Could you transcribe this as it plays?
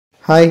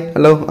Hi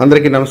hello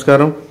అందరికీ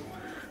నమస్కారం.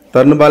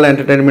 తరుణబాల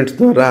entertainments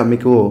ద్వారా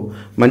మీకు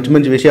మంచి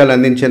మంచి విషయాలు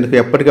అందించేందుకు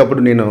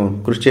ఎప్పటికప్పుడు నేను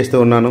కృషి చేస్తూ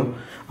ఉన్నాను.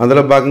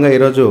 అందులో భాగంగా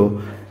ఈరోజు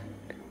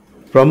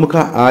ప్రముఖ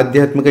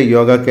ఆధ్యాత్మిక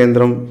యోగా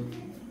కేంద్రం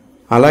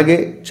అలాగే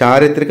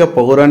చారిత్రక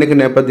పౌరాణిక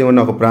నేపథ్యం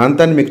ఉన్న ఒక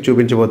ప్రాంతాన్ని మీకు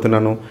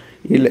చూపించబోతున్నాను.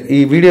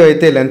 ఈ వీడియో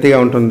అయితే లెంతీగా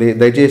ఉంటుంది,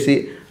 దయచేసి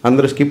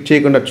అందరూ స్కిప్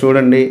చేయకుండా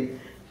చూడండి.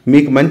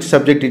 మీకు మంచి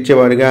సబ్జెక్ట్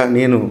ఇచ్చేవాడిగా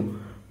నేను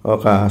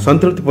ఒక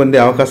సంతృప్తి పొందే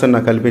అవకాశం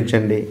నాకు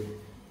కల్పించండి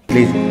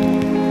ప్లీజ్.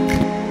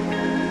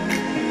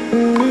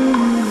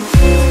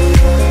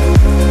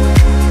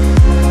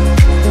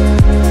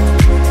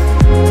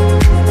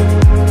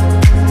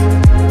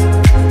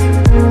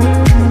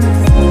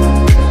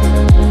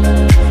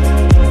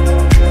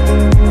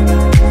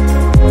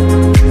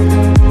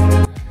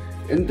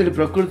 ఎంతటి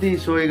ప్రకృతి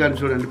సోయగా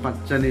చూడండి,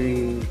 పచ్చని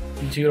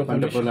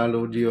పంట పొలాలు,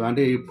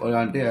 అంటే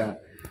అంటే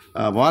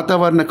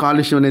వాతావరణ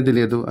కాలుష్యం అనేది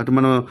లేదు. అటు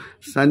మనం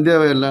సంధ్య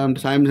వేళ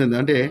సాయం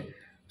సంధ్య అంటే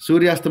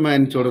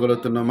సూర్యాస్తమయాన్ని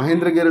చూడగలుగుతున్నాం.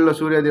 మహేంద్రగిరిలో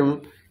సూర్యోదయం,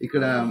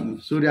 ఇక్కడ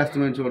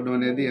సూర్యాస్తమయం చూడడం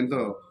అనేది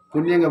ఎంతో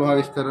పుణ్యంగా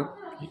భావిస్తారు.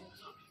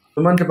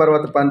 సుమంచ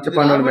పర్వత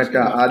పంచపాండవులమెట్ట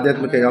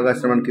ఆధ్యాత్మిక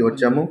యోగాశ్రమానికి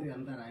వచ్చాము.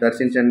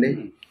 దర్శించండి,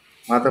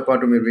 మాతో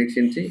పాటు మీరు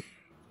వీక్షించి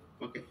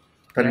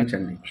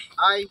తరించండి.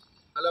 Hi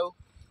hello,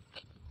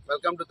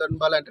 welcome to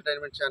తరుణబాల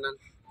entertainment channel.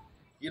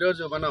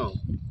 ఈరోజు మనం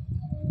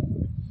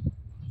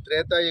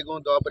త్రేతాయుగం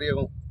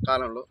ద్వాపరయుగం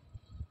కాలంలో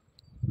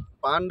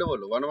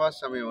పాండవులు వనవాస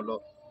సమయంలో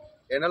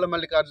యనల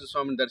మల్లికార్జున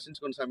స్వామిని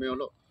దర్శించుకున్న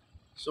సమయంలో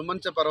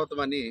సుమంచ పర్వతం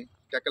అని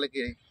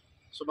కెక్కలకి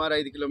సుమారు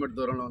 5 కిలోమీటర్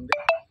దూరంలో ఉంది.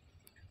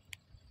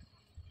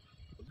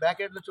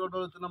 బ్రాకెట్లో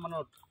చూడగలుగుతున్నాం మనం.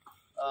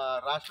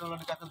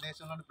 రాష్ట్రంలోని కాక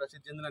దేశంలోని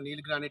ప్రసిద్ధి చెందిన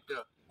నీల్ గ్రానైట్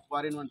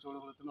క్వారీని మనం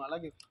చూడగలుగుతున్నాం.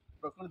 అలాగే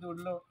ప్రకృతి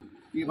ఒడిలో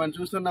ఈ మనం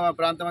చూస్తున్న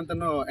ప్రాంతం అంతా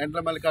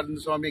యనల మల్లికార్జున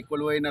స్వామి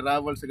కొలువైన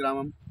రావలసి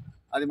గ్రామం.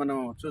 అది మనం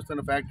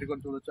చూస్తున్న ఫ్యాక్టరీ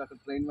కూడా చూడవచ్చు. అక్కడ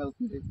ట్రైన్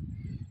వెళ్తుంది.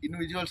 ఇన్ని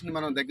విజువల్స్ని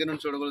మనం దగ్గర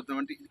నుంచి చూడగలుగుతాం.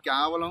 అంటే ఇది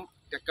కేవలం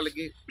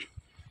టెక్కలకి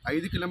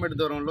 5 కిలోమీటర్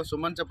దూరంలో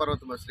సుమంచ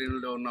పర్వత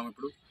శ్రేణుల్లో ఉన్నాం.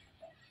 ఇప్పుడు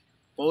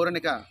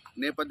పౌరాణిక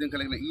నేపథ్యం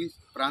కలిగిన ఈ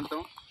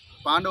ప్రాంతం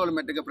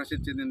పాండవులమెట్టగా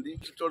ప్రసిద్ధి చెందింది.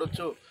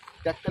 చూడవచ్చు,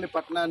 టెక్కలి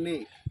పట్టణాన్ని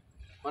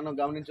మనం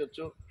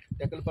గమనించవచ్చు.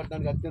 టెక్కలి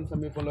పట్టణానికి అత్యంత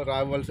సమీపంలో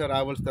రావలసి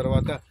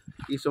తర్వాత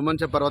ఈ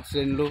సుమంచ పర్వత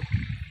శ్రేణులు,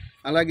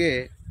 అలాగే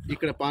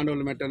ఇక్కడ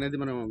పాండవులమెట్ట అనేది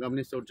మనం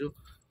గమనించవచ్చు.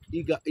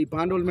 ఈ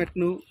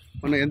పాండవులమెట్టను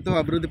మనం ఎంతో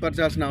అభివృద్ధి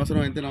పరచాల్సిన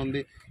అవసరం ఎంతైనా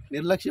ఉంది.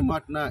 నిర్లక్ష్యం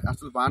మాటన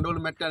అసలు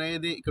పాండవులమెట్ట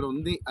అనేది ఇక్కడ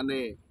ఉంది అనే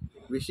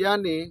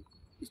విషయాన్ని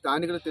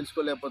స్థానికులు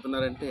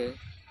తెలుసుకోలేకపోతున్నారంటే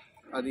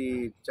అది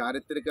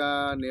చారిత్రక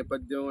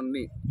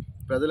నేపథ్యాన్ని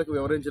ప్రజలకు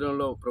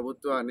వివరించడంలో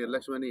ప్రభుత్వ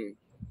నిర్లక్ష్యమని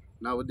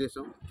నా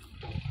ఉద్దేశం.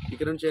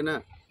 ఇక నుంచైనా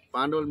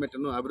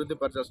పాండవులమెట్టను అభివృద్ధి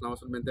పరచాల్సిన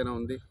అవసరం ఎంతైనా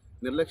ఉంది.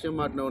 నిర్లక్ష్యం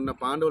మాటన ఉన్న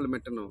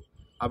పాండవులమెట్టను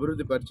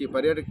అభివృద్ధి పరిచి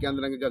పర్యాటక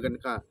కేంద్రంగా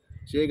కనుక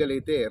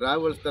చేయగలిగితే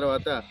రావలసిన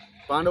తర్వాత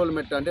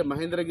పాండవులమెట్ట అంటే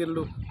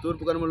మహేంద్రగిరులు,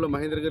 తూర్పు కనుమల్లో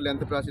మహేంద్రగిరులు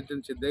ఎంత ప్రాశస్త్యం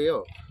చెందాయో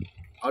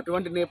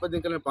అటువంటి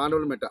నేపథ్యం కలిగిన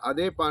పాండవులమెట్ట.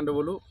 అదే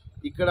పాండవులు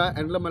ఇక్కడ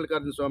యనల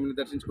మల్లికార్జున స్వామిని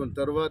దర్శించుకున్న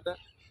తర్వాత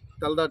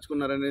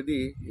తలదాచుకున్నారనేది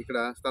ఇక్కడ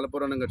స్థల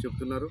పురాణంగా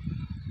చెప్తున్నారు.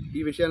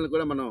 ఈ విషయాలను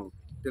కూడా మనం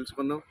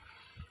తెలుసుకుందాం.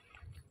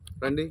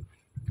 రండి,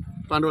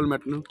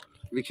 పాండవులమెట్టను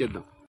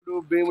వీక్షిద్దాం. ఇప్పుడు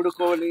భీముడు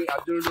కోవిలి,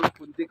 అర్జునుడు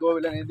కుంతి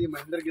కోవిలి అనేది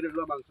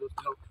మహేంద్రగిరిలో మనం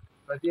చూస్తున్నాం.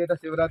 ప్రతి ఏటా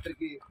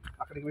శివరాత్రికి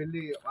అక్కడికి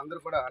వెళ్ళి అందరూ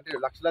కూడా అంటే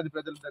లక్షలాది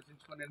ప్రజలు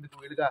దర్శించుకునేందుకు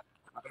వీలుగా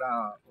అక్కడ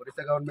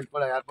ఒరిస్సా గవర్నమెంట్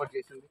కూడా ఏర్పాటు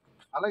చేసింది.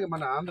 అలాగే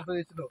మన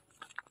ఆంధ్రప్రదేశ్లో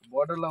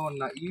బోర్డర్లో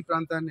ఉన్న ఈ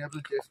ప్రాంతాన్ని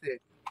అభివృద్ధి చేస్తే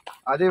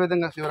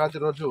అదేవిధంగా శివరాత్రి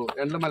రోజు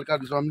యనల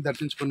మల్లికార్జున స్వామిని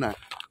దర్శించుకున్న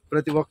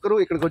ప్రతి ఒక్కరూ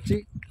ఇక్కడికి వచ్చి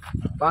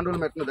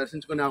పాండవులమెట్టను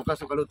దర్శించుకునే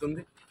అవకాశం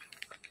కలుగుతుంది.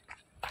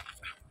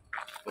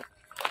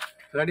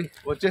 రెడీ,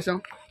 వచ్చేసాం.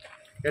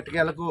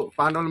 ఎట్టకేలకు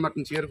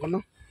పాండవులమెట్టను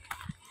చేరుకున్నాం.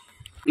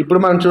 ఇప్పుడు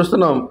మనం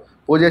చూస్తున్నాం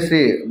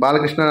పూజశ్రీ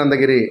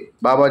బాలకృష్ణానందగిరి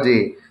బాబాజీ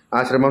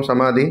ఆశ్రమం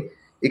సమాధి.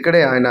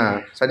 ఇక్కడే ఆయన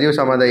సజీవ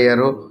సమాధి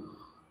అయ్యారు.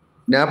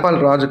 నేపాల్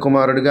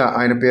రాజకుమారుడిగా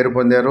ఆయన పేరు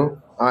పొందారు.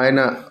 ఆయన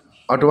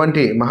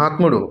అటువంటి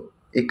మహాత్ముడు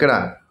ఇక్కడ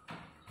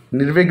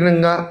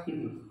నిర్విఘ్నంగా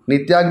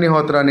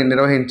నిత్యాగ్నిహోత్రాన్ని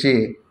నిర్వహించి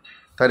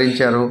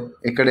తరించారు.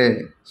 ఇక్కడే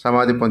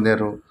సమాధి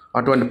పొందారు.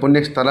 అటువంటి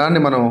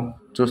పుణ్యస్థలాన్ని మనం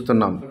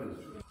చూస్తున్నాం.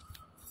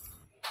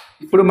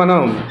 ఇప్పుడు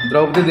మనం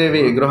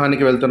ద్రౌపదీదేవి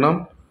గృహానికి వెళ్తున్నాం.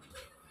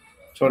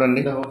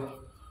 చూడండి,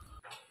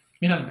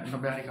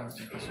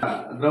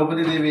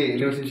 ద్రౌపదీదేవి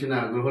నివసించిన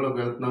గృహలోకి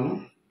వెళ్తున్నాము.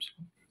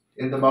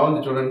 ఎంత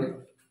బాగుంది చూడండి.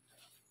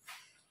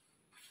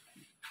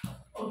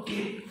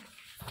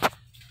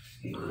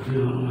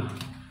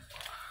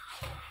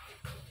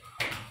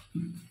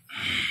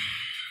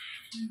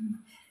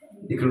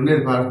 ఇక్కడ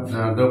ఉండేది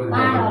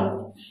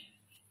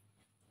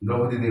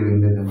ద్రౌపదీదేవి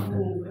ఉండేది అన్నమాట.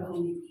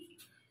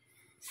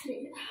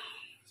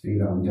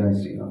 శ్రీరామ్, జయ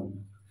శ్రీరామ్.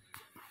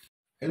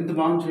 ఎంత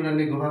బాగుంది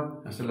చూడండి గుహ.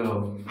 అసలు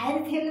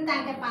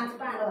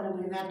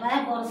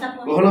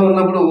గుహలో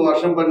ఉన్నప్పుడు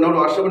వర్షం పడినప్పుడు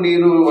వర్షపు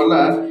నీరు వల్ల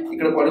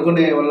ఇక్కడ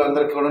పడుకునే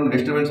వాళ్ళందరికీ కూడా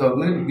డిస్టర్బెన్స్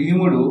అవుతుంది.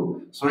 భీముడు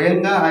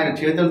స్వయంగా ఆయన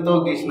చేతులతో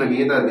గీసిన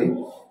గీత అది.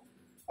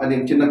 అది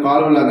చిన్న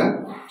కాలువలాగా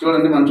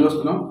చూడండి, మనం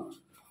చూస్తున్నాం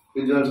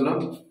విజువల్స్లో.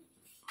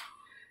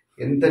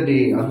 ఎంతటి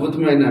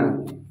అద్భుతమైన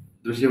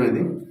దృశ్యం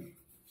ఇది.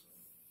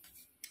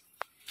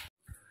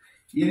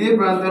 ఇదే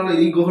ప్రాంతంలో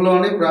ఈ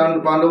గుహలోనే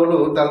పాండవులు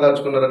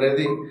తలదాచుకున్నారు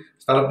అనేది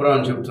స్థల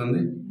పురాణం చెబుతుంది.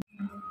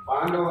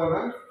 పాండవుల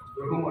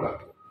గృహముల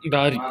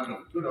మార్గం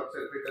చూడు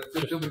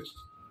ఒకసారి చూపించు.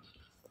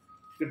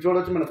 ఇక్కడ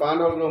చూడొచ్చు మన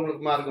పాండవుల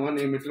గృహములకు మార్గం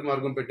అని మెట్ల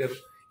మార్గం పెట్టారు.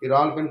 ఈ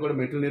రాళ్ళ పైన కూడా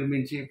మెట్లు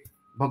నిర్మించి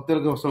భక్తుల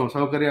కోసం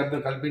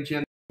సౌకర్యార్థం కల్పించి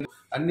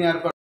అన్ని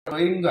ఏర్పాట్లు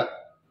స్వయంగా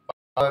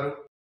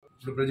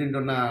ఇప్పుడు ప్రజెంట్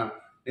ఉన్న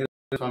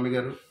స్వామి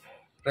గారు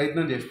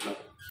ప్రయత్నం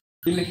చేస్తున్నారు.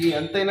 వీళ్ళకి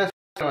ఎంతైనా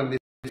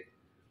అందిస్తే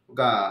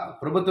ఒక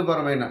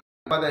ప్రభుత్వపరమైన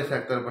ఉపాధ్యాయ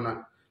శాఖ తరఫున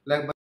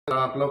లేకపోతే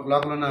లోపల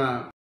ఉన్న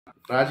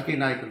రాజకీయ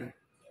నాయకులు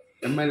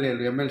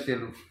ఎమ్మెల్యేలు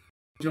ఎమ్మెల్సీలు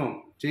కొంచెం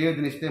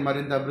చేయొద్దునిస్తే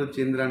మరింత అభివృద్ధి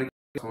చెందడానికి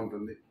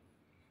ఉంటుంది.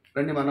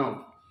 రండి మనం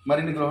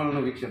మరిన్ని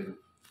గృహాలను వీక్షిద్దాం.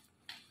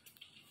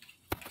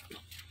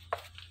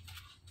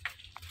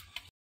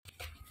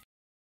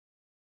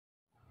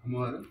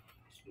 అమ్మవారు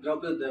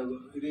ద్రౌపది దేవి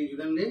ఇది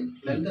ఇదండి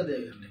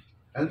లలితాదేవి అండి.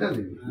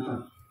 లలితాదేవి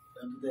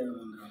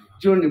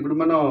చూడండి. ఇప్పుడు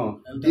మనం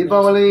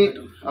దీపావళి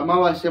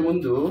అమావాస్య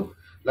ముందు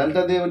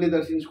లలితాదేవిని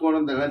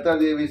దర్శించుకోవడం,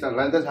 లలితాదేవి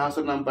లలిత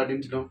సహస్రనామం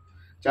పఠించడం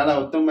చాలా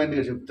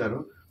ఉత్తమమైనదిగా చెప్తారు.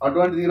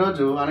 అటువంటిది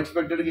ఈరోజు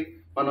అన్ఎక్స్పెక్టెడ్గా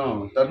మనం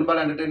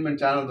తరుణ్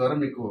ఎంటర్టైన్మెంట్ ఛానల్ ద్వారా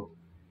మీకు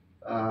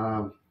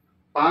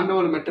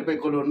పాండవుల మెట్టపై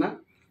కొలు ఉన్న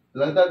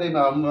లలితాదేవి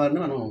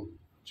అమ్మవారిని మనం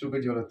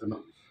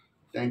చూపించగలుగుతున్నాం.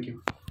 Thank you.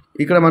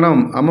 ఇక్కడ మనం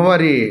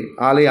అమ్మవారి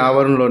ఆలయ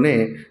ఆవరణలోనే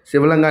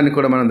శివలింగాన్ని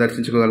కూడా మనం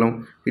దర్శించుకోగలం.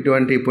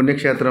 ఇటువంటి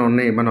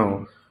పుణ్యక్షేత్రాన్ని మనం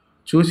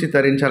చూసి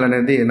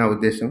తరించాలనేది నా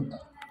ఉద్దేశం.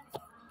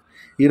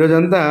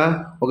 ఈరోజంతా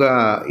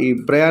ఈ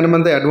ప్రయాణం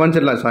అంతా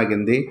అడ్వెంచర్లా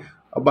సాగింది.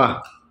 అబ్బా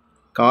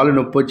కాలు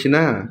నొప్పి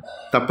వచ్చినా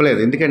తప్పలేదు.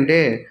 ఎందుకంటే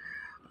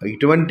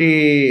ఇటువంటి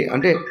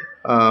అంటే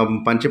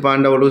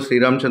పంచపాండవులు,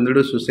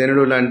 శ్రీరామచంద్రుడు,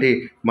 సుసేనుడు లాంటి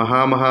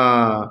మహామహా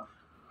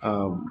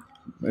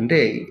అంటే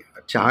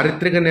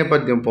చారిత్రక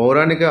నేపథ్యం,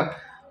 పౌరాణిక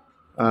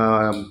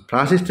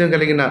ప్రాశస్త్యం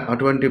కలిగిన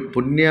అటువంటి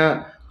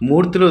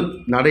పుణ్యమూర్తులు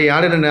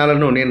నడయాడిన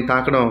నేలను నేను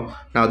తాకడం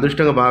నా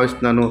అదృష్టంగా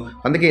భావిస్తున్నాను.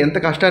 అందుకే ఎంత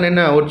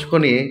కష్టానైనా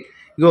ఓర్చుకొని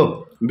ఇగో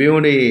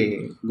భీముడి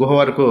గుహ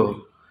వరకు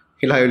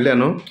ఇలా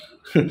వెళ్ళాను.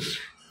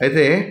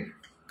 అయితే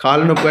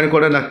కాలు నొప్పి అని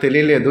కూడా నాకు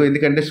తెలియలేదు.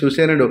 ఎందుకంటే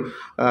సుసేనుడు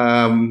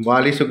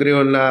వాలి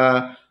సుగ్రీవుల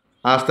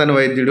ఆస్థాన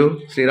వైద్యుడు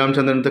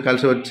శ్రీరామచంద్రునితో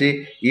కలిసి వచ్చి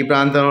ఈ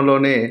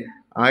ప్రాంతంలోనే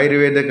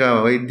ఆయుర్వేదిక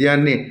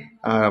వైద్యాన్ని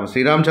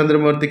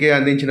శ్రీరామచంద్రమూర్తికి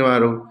అందించిన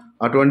వారు.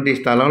 అటువంటి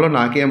స్థలంలో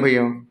నాకేం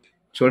భయం.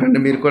 చూడండి,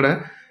 మీరు కూడా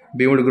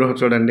భీముడి గృహ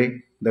చూడండి,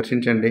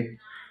 దర్శించండి.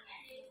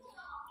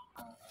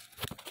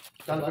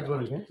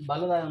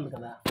 బల్లదాయి ఉంది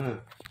కదా,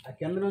 ఆ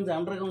కింద నుంచి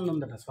అండర్ గ్రౌండ్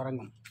ఉందట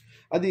స్వరంగం.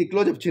 అది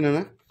క్లోజ్ వచ్చినా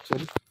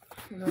సరే.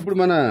 ఇప్పుడు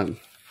మన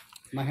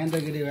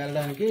మహేంద్రగిరి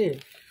వెళ్ళడానికి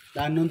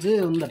దాని నుంచి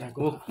ఉందట.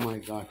 మై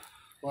గాడ్,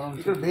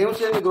 ఇక్కడ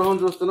దేవసేన గృహం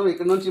చూస్తున్నాం.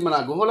 ఇక్కడ నుంచి మన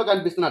గుహలో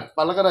కనిపిస్తున్న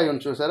పలకరాయి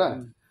ఉంది చూసారా,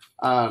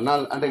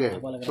 అంటే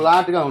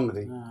ఫ్లాట్గా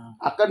ఉన్నది.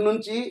 అక్కడి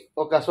నుంచి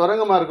ఒక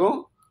సొరంగ మార్గం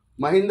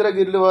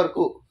మహేంద్రగిరి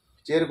వరకు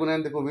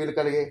చేరుకునేందుకు వీలు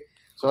కలిగే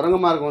సొరంగ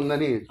మార్గం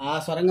ఉందని, ఆ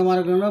సొరంగ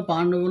మార్గంలో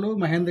పాండవులు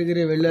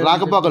మహేంద్రగిరి వెళ్ళే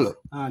రాకపోకలు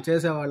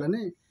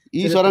చేసేవాళ్ళని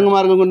ఈ సొరంగ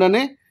మార్గం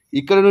గుండానే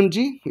ఇక్కడ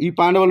నుంచి ఈ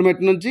పాండవుల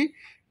మెట్టు నుంచి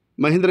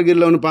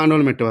మహేంద్రగిరిలో ఉన్న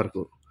పాండవుల మెట్టు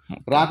వరకు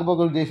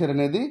రాకపోకలు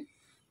చేశారనేది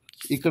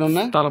ఇక్కడ ఉన్న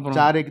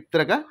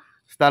చారిత్రక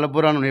స్థల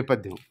పురాణ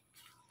నేపథ్యం.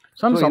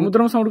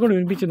 సముద్రం సౌండ్ కూడా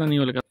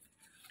వినిపించింది.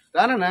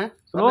 రానా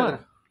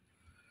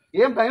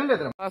ఏం భయం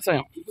లేదురా.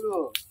 ఇప్పుడు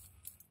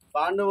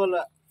పాండవుల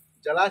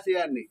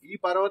జలాశయాన్ని, ఈ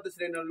పర్వత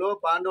శ్రేణుల్లో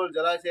పాండవుల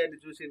జలాశయాన్ని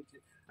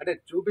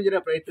చూపించిన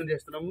ప్రయత్నం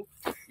చేస్తున్నాము.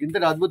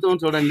 ఇంతటి అద్భుతం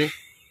చూడండి.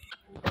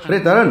 రే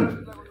తరుణ్,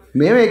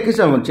 మేమే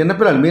ఎక్కించాము,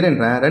 చిన్నపిల్లలు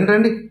మీరేంట్రా, రండి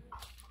రండి.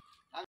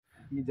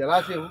 ఈ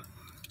జలాశయం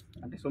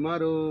అంటే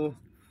సుమారు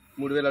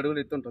 3000 అడుగులు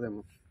ఎత్తు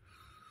ఉంటుందేమో.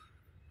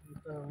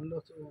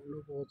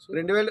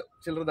 2000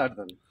 చిల్లర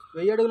దాటుతుంది.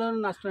 1000 అడుగుల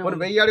నష్టం.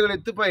 1000 అడుగుల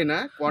ఎత్తు పైన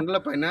కొండల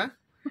పైన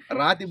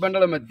రాతి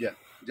బండల మధ్య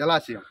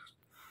జలాశయం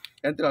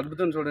ఎంత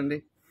అద్భుతం చూడండి.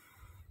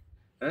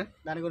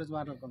 దాని గురించి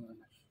మాట్లాడుకుందాం.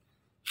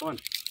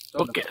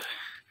 ఓకే,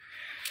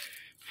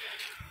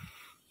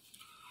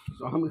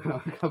 స్వామి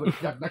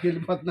కాబట్టి అక్కడికి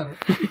వెళ్ళిపోతున్నారు.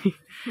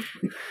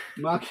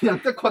 మాకు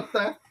ఎంత కొత్త.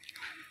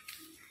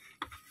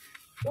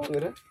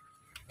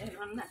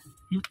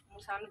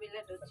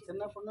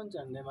 చిన్నప్పటి నుంచి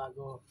అండి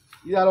మాకు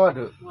ఇది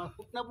అలవాటు.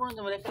 పుట్టినప్పటి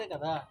నుంచి మరి ఎక్కడే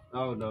కదా.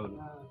 అవునవును,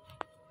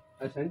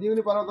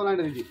 సంజీవిని పర్వతం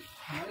లాంటిది ఇది.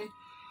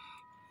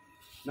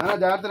 నానా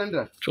జాగ్రత్త రండి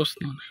రా.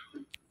 చూస్తున్నాను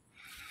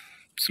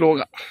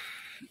స్లోగా.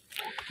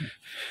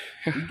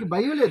 ఇంక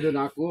భయం లేదు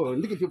నాకు,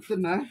 అందుకే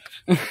చెప్తున్నా.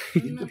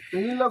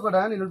 పెళ్లిలో కూడా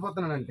నేను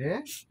వెళ్ళిపోతున్నానంటే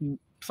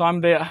స్వామి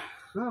దయ.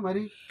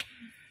 మరి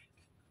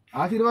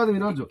ఆశీర్వాదం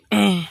ఈరోజు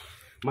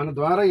మన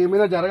ద్వారా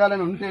ఏమైనా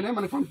జరగాలని ఉంటేనే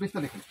మనకు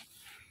పంపిస్తారు ఇక్కడ.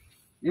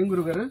 ఏం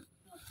గురుగారు,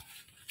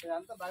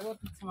 ఇదంతా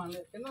భగవత్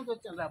కింద నుంచి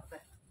వచ్చాను రాకపోతే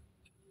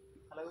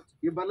అలాగే.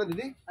 ఏం పర్లేదు,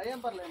 ఇది అయ్యేం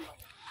పర్లేదు.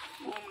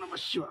 ఓం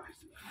నమః శివాయ.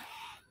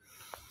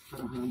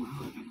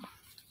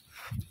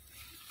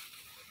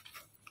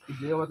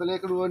 దేవతలే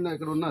ఇక్కడ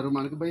ఉన్నారు,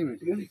 మనకి భయం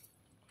ఏంటి? కానీ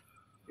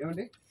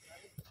ఏమండి,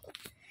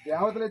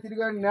 దేవతలే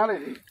తిరిగాడు నేల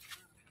ఇది.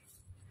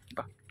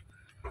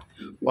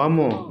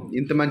 వామ్మో,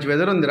 ఇంత మంచి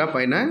వెదర్ ఉందిరా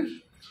పైన.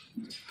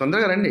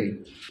 తొందరగా రండి.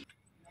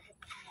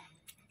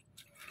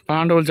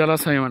 పాండవుల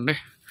జలాశయం అండి,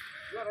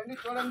 రండి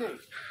చూడండి.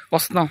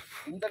 వస్తున్నాం.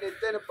 ఇంత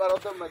ఎత్తైన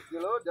పర్వతం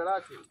మధ్యలో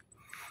జలాశయం.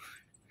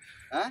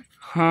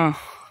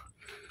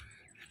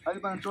 అది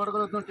మనం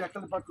చూడగలుగుతున్నాం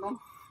చెక్కలపట్నం.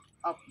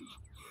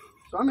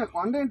 స్వామి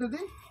కొండ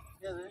ఏంటిది?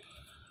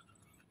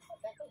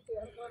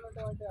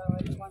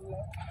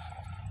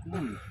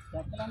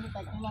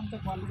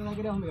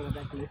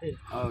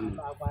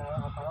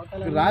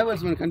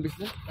 రాయవలసి మనకి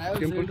కనిపిస్తుంది.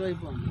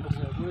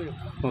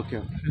 ఓకే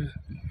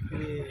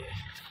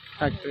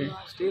ఫ్యాక్టరీ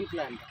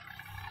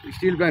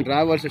స్టీల్ ప్లాంట్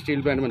రావాల్సిన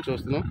స్టీల్ ప్లాంట్ మనం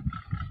చూస్తున్నాం.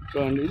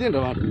 చూడండి ఇదేంటి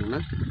వాటర్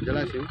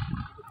జలాశయం.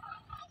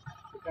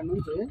 ఇక్కడ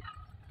నుంచి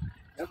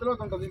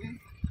ఎంతలోకి ఉంటుంది ఇది?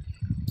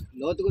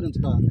 లోతు గురించి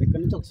కాదు, ఇక్కడ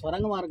నుంచి ఒక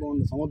సొరంగ మార్గం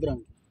ఉంది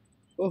సముద్రానికి.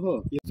 ఓహో,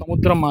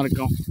 సముద్రం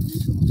మార్గం.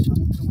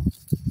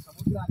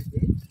 సముద్రానికి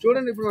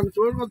చూడండి, ఇప్పుడు మనం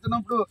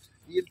చూడబోతున్నప్పుడు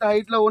ఇంత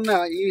హైట్లో ఉన్న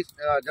ఈ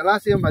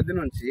జలాశయం మధ్య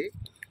నుంచి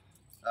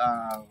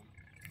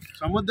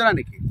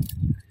సముద్రానికి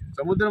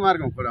సముద్ర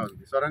మార్గం కూడా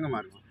ఉంది, సొరంగ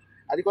మార్గం.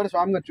 అది కూడా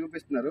స్వామి గారు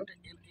చూపిస్తున్నారు.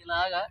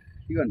 ఇలాగా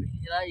ఇవ్వండి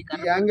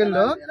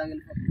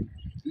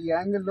ఈ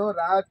యాంగిల్లో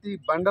రాతి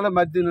బండల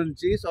మధ్య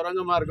నుంచి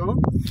సొరంగ మార్గం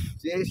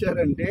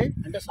చేశారంటే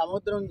అంటే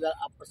సముద్రం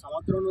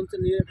నుంచి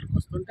నీరు ఇక్కడికి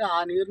వస్తుంటే ఆ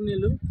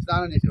నీళ్ళు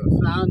స్నానం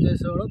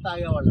చేసేవాడు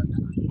తాగేవాళ్ళంట.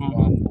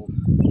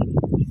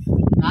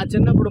 నా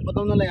చిన్నప్పుడు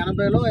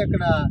 1980లో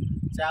ఇక్కడ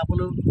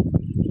చేపలు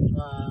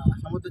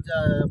సముద్ర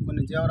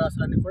కొన్ని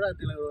జీవరాశులన్నీ కూడా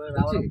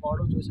రావడం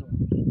పోవడం చూసేవాడు.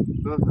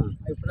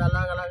 ఇప్పుడు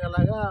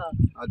అలాగలాగా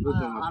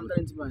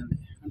అంతరించిపోయింది.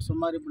 అంటే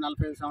సుమారు ఇప్పుడు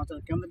 45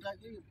 సంవత్సరాల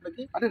కిందకి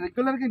ఇప్పటికి అంటే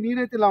రెగ్యులర్గా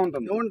నీరైతే ఇలా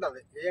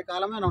ఉంటుంది, ఏ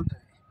కాలమైనా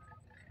ఉంటుంది.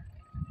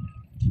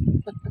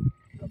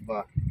 అబ్బా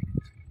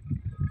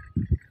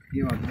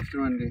ఏం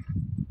అదృష్టం అండి.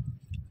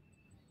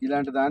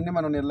 ఇలాంటి దాన్ని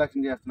మనం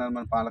నిర్లక్ష్యం చేస్తున్నారు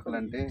మన పాలకులు.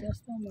 అంటే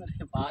చేస్తాం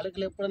మరి,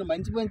 పాలకులు ఎప్పుడైనా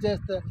మంచి పని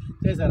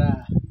చేశారా?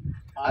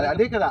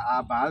 అదే కదా, ఆ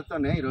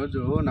బాధతోనే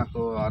ఈరోజు నాకు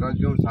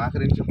ఆరోగ్యం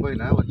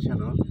సహకరించకపోయినా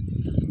వచ్చాను.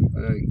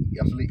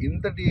 అసలు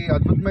ఇంతటి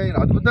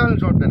అద్భుతాలను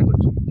చూడడానికి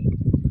వచ్చాను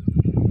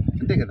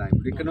అంతే కదా.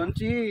 ఇప్పుడు ఇక్కడ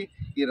నుంచి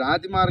ఈ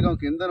రాతి మార్గం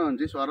కింద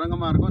నుంచి సొరంగ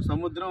మార్గం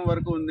సముద్రం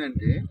వరకు ఉంది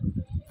అంటే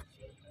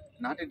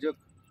నాట్ ఎ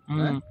జోక్.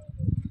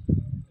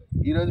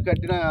 ఈరోజు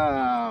కట్టిన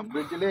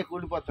బ్రిడ్జ్లే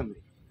కూలిపోతుంది.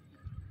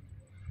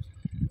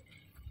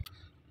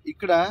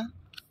 ఇక్కడ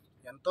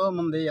ఎంతో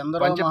మంది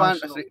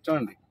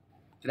చూడండి,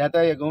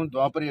 త్రేతాయుగం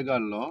ద్వాపర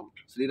యుగాల్లో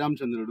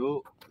శ్రీరామచంద్రుడు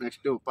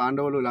నెక్స్ట్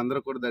పాండవులు వీళ్ళందరూ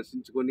కూడా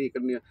దర్శించుకొని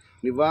ఇక్కడ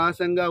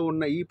నివాసంగా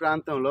ఉన్న ఈ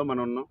ప్రాంతంలో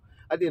మనం ఉన్నాం.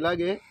 అది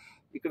ఇలాగే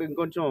ఇక్కడ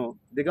ఇంకొంచెం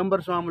దిగంబర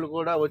స్వాములు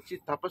కూడా వచ్చి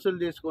తపస్సులు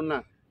చేసుకున్న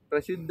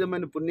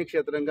ప్రసిద్ధమైన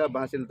పుణ్యక్షేత్రంగా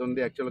భాసిల్లుతుంది.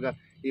 యాక్చువల్గా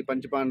ఈ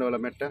పంచపాండవుల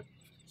మెట్ట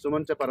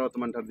సుమంచ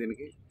పర్వతం అంటారు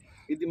దీనికి.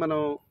 ఇది మనం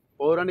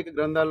పౌరాణిక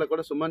గ్రంథాల్లో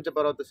కూడా సుమంచ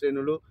పర్వత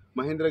శ్రేణులు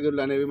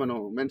మహేంద్రగిరులు అనేవి మనం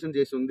మెన్షన్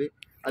చేసి ఉంది.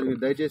 అది మీరు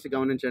దయచేసి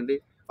గమనించండి.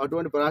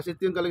 అటువంటి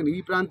ప్రాశస్త్యం కలిగిన ఈ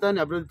ప్రాంతాన్ని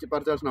అభివృద్ధి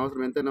పరచాల్సిన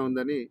అవసరం ఎంతైనా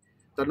ఉందని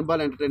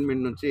తరుణ్బాల్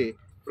ఎంటర్టైన్మెంట్ నుంచి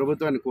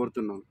ప్రభుత్వాన్ని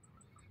కోరుతున్నాం.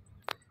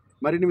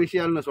 మరిన్ని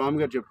విషయాలను స్వామి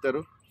గారు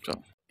చెప్తారు.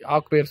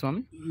 ఆకు పేరు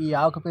స్వామి? ఈ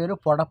ఆకు పేరు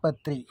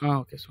పొడపత్రి.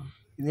 ఓకే స్వామి.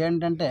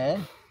 ఇదేంటంటే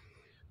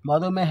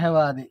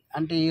మధుమేహవ్యాధి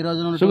అంటే ఈ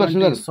రోజు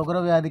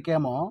షుగర్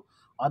వ్యాధికేమో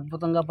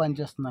అద్భుతంగా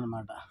పనిచేస్తుంది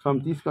అనమాట.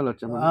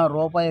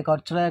 రూపాయి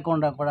ఖర్చు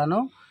లేకుండా కూడాను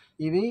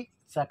ఇవి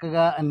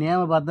చక్కగా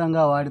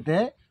నియమబద్ధంగా వాడితే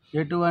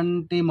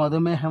ఎటువంటి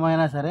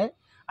మధుమేహమైనా సరే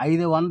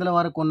 500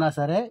 వరకు ఉన్నా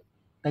సరే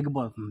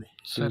తగ్గిపోతుంది.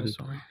 సరే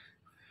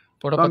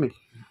స్వామి.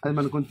 అది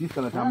మనం కొంచెం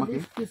తీసుకెళ్ళచ్చు అమ్మకి.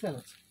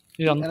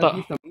 ఇదంతా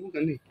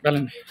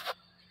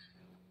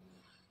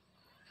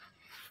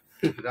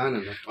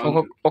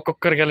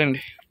ఒక్కొక్కరికి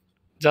వెళ్ళండి,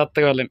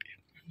 జాగ్రత్తగా వెళ్ళండి.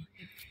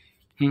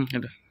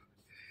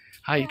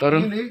 హాయ్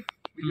తరుణ్,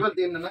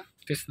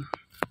 తీస్తున్నా,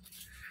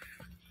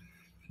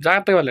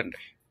 జాగ్రత్తగా వెళ్ళండి.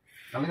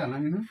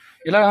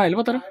 ఇలా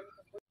వెళ్ళిపోతారు.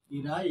 ఈ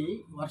రాయి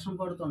వర్షం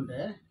పడుతుంటే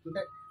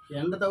అంటే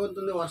ఎండ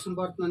తగులుతుంది వర్షం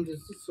పడుతుందని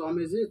చెప్పి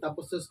స్వామీజీ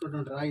తపస్సు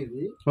చేసుకుంటుంటే రాయి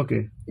ఇది.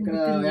 ఇక్కడ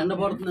ఎండ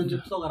పడుతుందని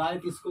చెప్పి ఒక రాయి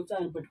తీసుకొచ్చి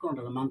ఆయన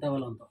పెట్టుకుంటారు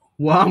మంతవలంతో.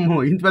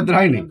 ఇంత పెద్ద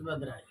రాయి.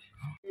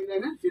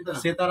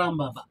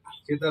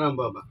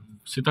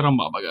 సీతారాం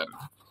బాబా గారు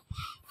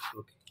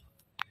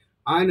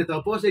ఆయన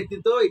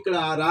తపోశక్తితో ఇక్కడ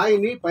ఆ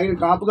రాయిని పైన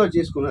కాపుగా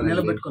చేసుకున్నారు,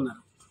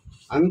 నిలబెట్టుకున్నారు.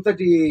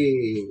 అంతటి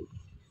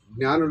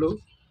జ్ఞానులు,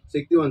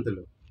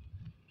 శక్తివంతులు.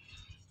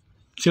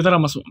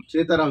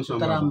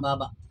 సీతారాం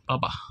బాబా.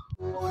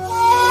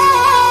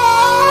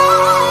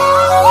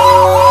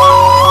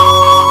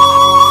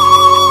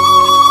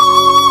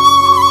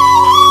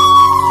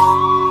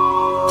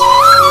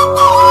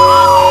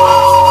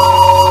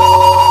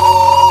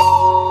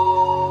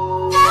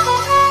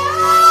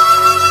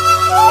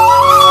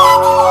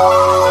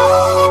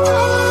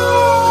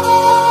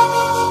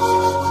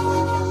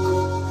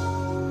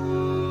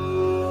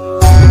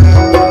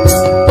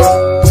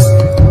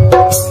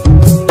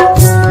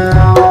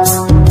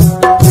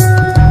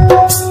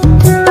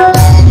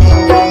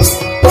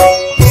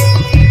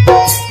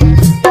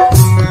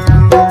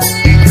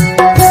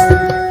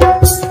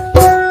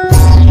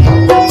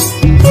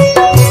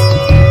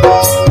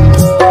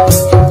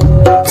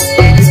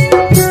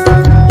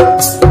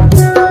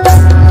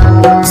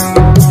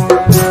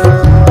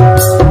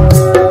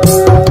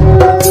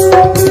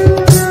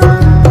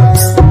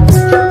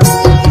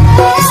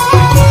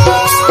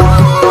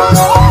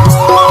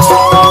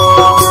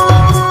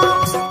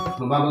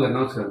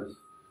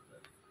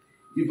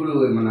 ఇప్పుడు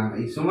మన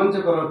ఈ సుమంచ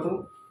పర్వతం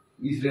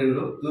ఈ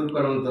శ్రేణిలో తూర్పు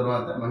కడవల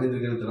తర్వాత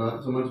మహేంద్రగిరి తర్వాత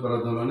సుమంచ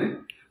పర్వతంలోనే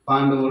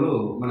పాండవులు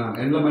మన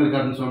ఎండ్ల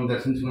మల్లికార్జున స్వామి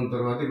దర్శించుకున్న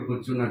తర్వాత ఇక్కడ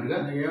కూర్చున్నట్టుగా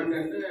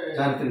ఏమిటంటే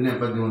చారిత్రక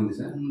నేపథ్యం ఉంది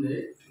సార్. ఉంది.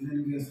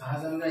 దీనికి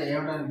సహజంగా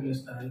ఏమిటని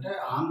పిలుస్తారంటే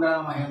ఆంధ్ర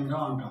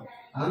మహేంద్రం అంటాం.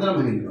 ఆంధ్ర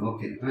మహేంద్రం,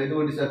 ఓకే. అయితే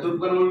ఒకటి సార్ తూర్పు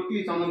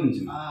కడవలకి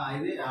సంబంధించింది.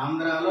 ఇది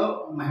ఆంధ్రాలో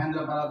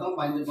మహేంద్ర పర్వతం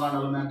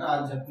పంచపాండవులమేట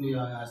ఆధ్యాత్మిక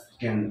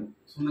కేంద్రం.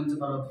 సుమంచ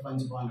పర్వతం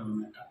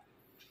పంచపాండవులమేట.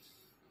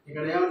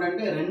 ఇక్కడ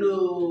ఏమిటంటే 2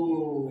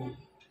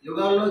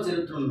 యుగాల్లో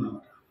చరిత్ర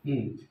ఉందన్నమాట.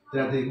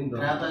 త్రేతాయుగం,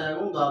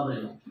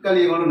 ద్వాపరయుగం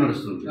కలియుగంలో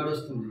నడుస్తుంది.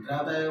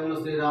 త్రేతాయుగంలో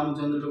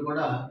శ్రీరామచంద్రుడు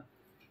కూడా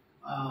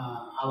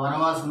ఆ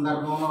వనవాస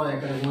సందర్భంలో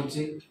ఇక్కడికి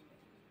వచ్చి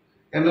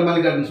ఎండ్ల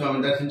మల్లికార్జున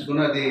స్వామిని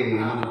దర్శించుకుని అది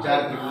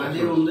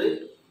అది ఉంది.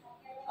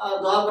 ఆ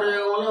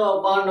ద్వాపరయుగంలో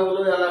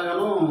పాండవులు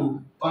ఎలాగనో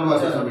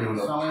వనవాస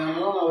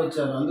సమయంలో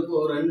వచ్చారు. అందుకు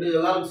 2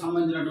 యుగాలకు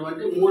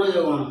సంబంధించినటువంటి 3వ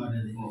యుగం అన్నమాట.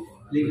 ఇది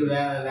నీకు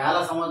వేల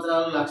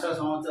సంవత్సరాలు, లక్షల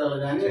సంవత్సరాలు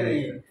కానీ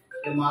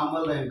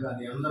మామూలుగా ఏం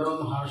కాదు. ఎందరో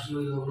మహర్షులు,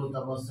 యోగులు,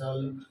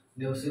 తపస్సులు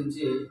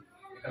నివసించి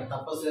ఇక్కడ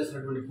తపస్సు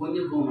చేసినటువంటి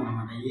పుణ్యభూమి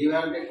అనమాట. ఈ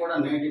వేళకి కూడా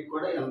నేటికి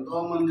కూడా ఎంతో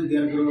మంది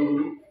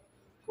దీర్ఘరోగులు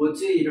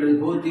వచ్చి ఇక్కడ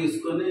భూ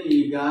తీసుకొని ఈ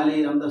గాలి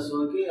అంతా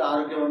సోకి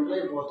ఆరోగ్యవంతులు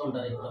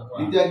అయిపోతుంటారు. ఇక్కడ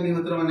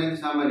నిత్యాగ్నిహోత్రం అనేది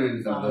సామాన్యమైన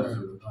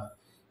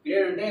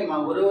ఏంటంటే మా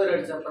గురువు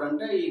గారు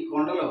చెప్పారంటే ఈ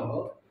కొండలో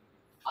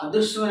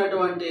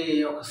అదృశ్యమైనటువంటి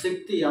ఒక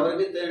శక్తి,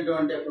 ఎవరికి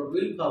తెలియనటువంటి ఒక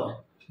విల్ పవర్,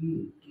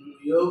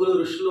 యోగులు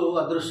ఋషులు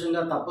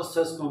అదృశ్యంగా తపస్సు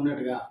చేస్తూ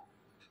ఉన్నట్టుగా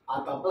ఆ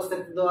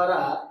తపశక్తి ద్వారా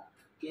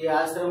ఈ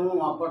ఆశ్రమం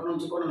అప్పటి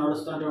నుంచి కూడా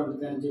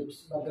నడుస్తున్నటువంటిది అని చెప్పి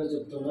భద్ర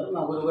చెప్తున్నారు.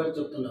 మా గురువు గారు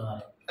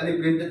చెప్తున్నారు. అది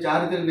ఇప్పుడు ఇంత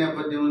చారిత్రక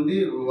నేపథ్యం ఉంది.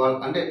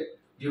 అంటే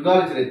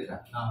యుగాల చరిత్ర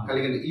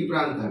కలిగిన ఈ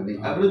ప్రాంతాన్ని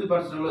అభివృద్ధి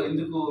పరచడంలో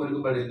ఎందుకు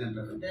వెనుకబడేది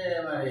అంటారు? అంటే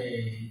మరి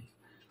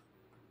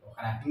ఒక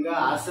రకంగా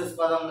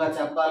హాస్యాస్పదంగా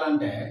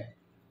చెప్పాలంటే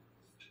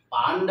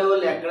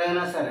పాండవులు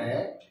ఎక్కడైనా సరే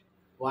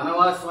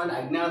వనవాసం అని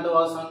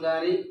అజ్ఞాతవాసం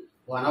కానీ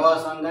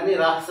వనవాసం కానీ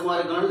రహస్య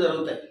మార్గంలో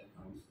జరుగుతాయి.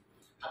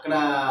 అక్కడ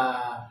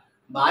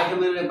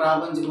బాహ్యమైన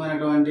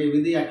ప్రాపంచికమైనటువంటి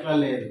విధి ఎక్కడ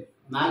లేదు.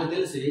 నాకు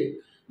తెలిసి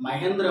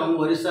మహేంద్రం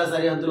ఒరిస్సా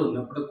సరిహద్దులు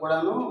ఉన్నప్పుడు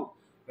కూడాను,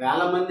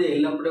 వేల మంది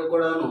వెళ్ళినప్పుడు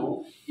కూడాను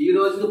ఈ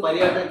రోజుకి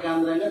పర్యాటక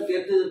కేంద్రంగా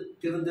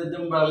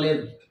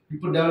తీర్చిదిద్దబడలేదు.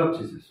 ఇప్పుడు డెవలప్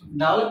చేసేసి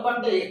డెవలప్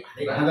అంటే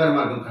రహదారి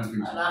మార్గం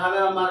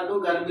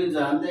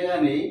కనిపించాలి,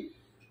 అంతేగాని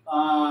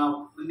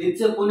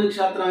నిత్య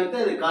పుణ్యక్షేత్రం అయితే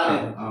అది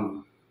కాలేదు.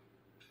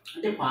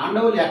 అంటే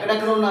పాండవులు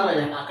ఎక్కడెక్కడ ఉన్నారో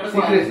అక్కడ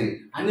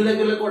అన్ని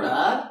దగ్గరలో కూడా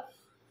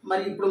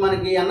మరి ఇప్పుడు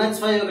మనకి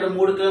NH5 ఇక్కడ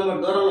 3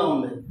 కిలోమీటర్ దూరంలో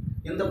ఉంది.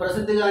 ఇంత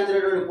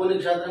ప్రసిద్ధిగాంచినటువంటి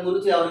పుణ్యక్షేత్రం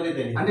గురించి ఎవరికి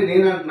తెలియదు. అంటే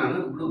నేను అంటున్నాను,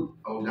 ఇప్పుడు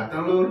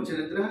గతంలో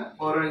చరిత్ర,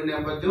 పౌరాణిక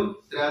నేపథ్యం,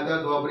 త్రేత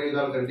ద్వాపర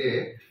యుగాల కంటే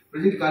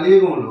ప్రజెంట్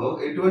కలియుగంలో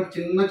ఎటువంటి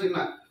చిన్న చిన్న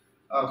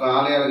ఒక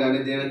ఆలయాలు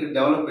కానీ దేనికి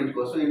డెవలప్మెంట్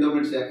కోసం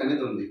ఎండోమెంట్ శాఖ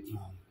అనేది ఉంది.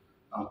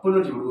 అప్పటి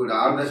నుంచి ఇప్పుడు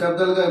 6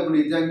 దశాబ్దాలుగా ఇప్పుడు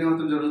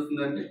నిత్యాగ్నివంతం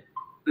జరుగుతుందంటే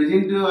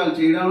ప్రజెంట్ వాళ్ళు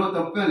చేయడంలో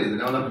తప్పే లేదు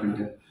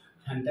డెవలప్మెంట్.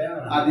 అంటే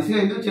ఆ దిశగా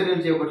ఎందుకు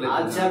చర్యలు చేపట్టలేదు?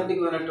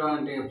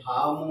 ఆధ్యాత్మికమైనటువంటి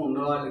భావము ఉన్న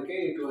వాళ్ళకే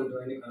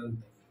ఇటువంటివన్నీ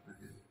కలుగుతాయి.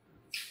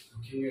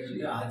 ముఖ్యంగా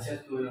ఏంటంటే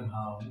ఆధ్యాత్మికమైన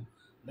భావం,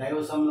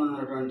 దైవ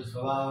సంబంధమైనటువంటి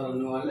స్వభావాలు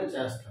ఉన్న వాళ్ళే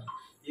చేస్తారు.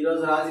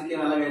 ఈరోజు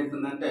రాజకీయం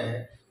ఎలాగైతుందంటే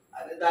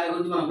అది దాని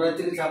గురించి మనం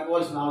ప్రత్యేకంగా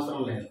చెప్పవలసిన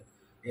అవసరం లేదు.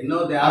 ఎన్నో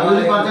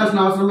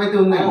దేవాలయాలు అవసరం అయితే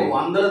ఉంది.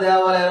 100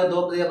 దేవాలయాలు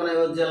ధూపదీప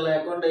నైవేద్యాలు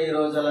లేకుండా ఈ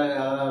రోజు అలాగే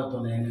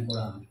అవుతున్నాయి అన్ని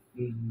కూడా.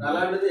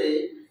 అలాంటిది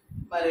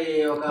మరి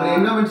ఒక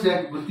ఎండోమెంట్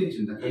శాఖ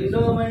గుర్తించింది.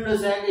 ఎండోమెంట్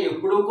శాఖ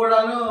ఎప్పుడు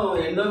కూడాను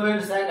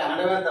ఎండోమెంట్ శాఖ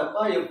అనడమే తప్ప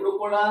ఎప్పుడు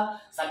కూడా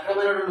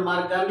సక్రమైనటువంటి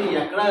మార్గాన్ని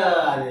ఎక్కడ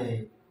అది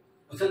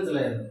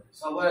గుర్తించలేదు.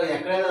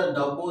 ఎక్కడైనా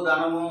డబ్బు,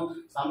 ధనము,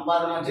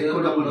 సంపాదన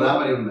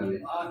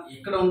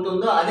ఇక్కడ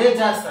ఉంటుందో అదే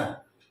చేస్తారు.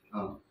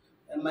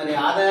 మరి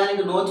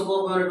ఆదాయానికి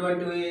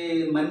నోచుకోపోయినటువంటివి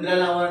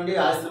మందిరాలు అవ్వండి,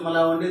 ఆశ్రమాలు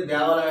అవ్వండి,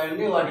 దేవాలయం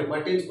అండి, వాటిని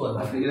పట్టించుకోరు.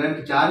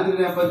 ఇలాంటి చారిత్రక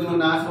నేపథ్యం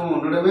ఉన్న ఆశ్రమం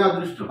ఉండడమే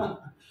అదృష్టం.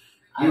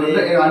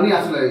 అన్ని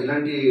అసలు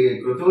ఇలాంటి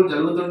కృతువులు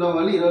జరుగుతుండడం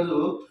వల్ల ఈరోజు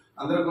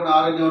అందరూ కూడా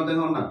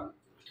ఆరోగ్యవంతంగా ఉన్నారు.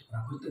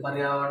 ప్రకృతి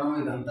పర్యావరణం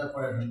ఇదంతా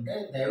కూడా ఏంటంటే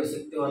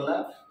దైవశక్తి వల్ల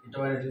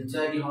ఇటువంటి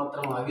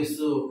నిత్యాగ్నిహోత్రం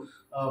అవిస్సు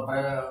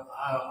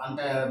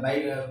అంటే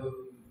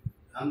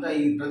అంతా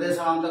ఈ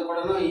ప్రదేశం అంతా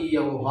కూడాను ఈ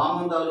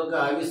హోమం తాలూకా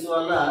అవిస్సు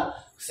వల్ల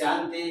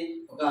శాంతి,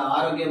 ఒక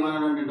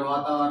ఆరోగ్యమైనటువంటి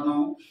వాతావరణం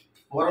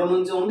పూర్వం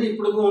నుంచి ఉంది,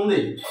 ఇప్పుడు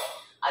ఉంది.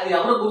 అది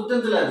ఎవరు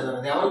గుర్తించలేదు సార్.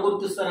 అది ఎవరు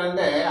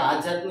గుర్తిస్తారంటే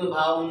ఆధ్యాత్మిక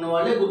భావం ఉన్న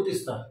వాళ్ళే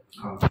గుర్తిస్తారు.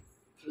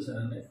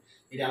 చూసారండి,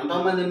 ఇది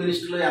ఎంతోమంది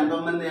మినిస్టర్లు,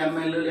 ఎంతోమంది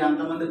ఎమ్మెల్యేలు,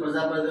 ఎంతోమంది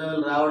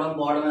ప్రజాప్రతినిధులు రావడం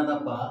పోవడమే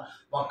తప్ప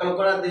ఒక్కరు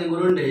కూడా దీని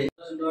గురించి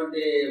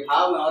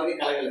భావం ఎవరికి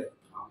కలగలేదు.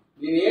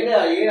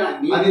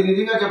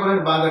 నిజంగా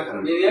చెప్పాలంటే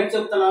బాధాకరం. మేమేం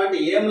చెప్తున్నాం అంటే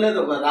ఏం లేదు,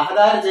 ఒక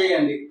రహదారి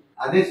చేయండి,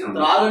 అదే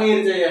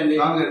త్రాగునీరు చేయండి.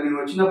 మేము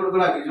వచ్చినప్పుడు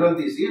కూడా విజువల్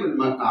తీసి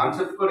మా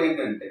కాన్సెప్ట్ కూడా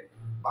ఏంటంటే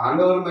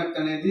పాండవులమెట్ట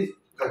అనేది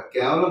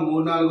కేవలం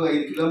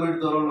 3-4-5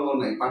 కిలోమీటర్ దూరంలో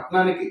ఉన్నాయి.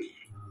 పట్టణానికి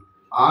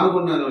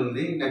ఆనుకున్నది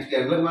ఉంది. నెక్స్ట్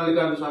ఎండ్ల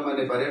మల్లికార్జున స్వామి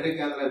అనే పర్యాటక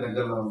కేంద్రం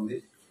దగ్గరలో ఉంది.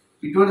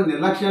 ఇటువంటి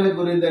నిర్లక్ష్యానికి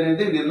గురించి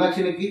అనేది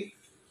నిర్లక్ష్యానికి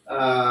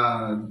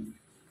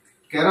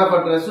కేర్ ఆఫ్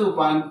అడ్రస్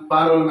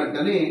పాండవులమెట్ట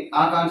అని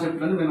ఆ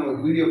కాన్సెప్ట్ అని మేము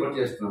వీడియో కూడా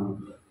చేస్తున్నాము.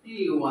 ఈ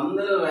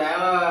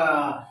 100,000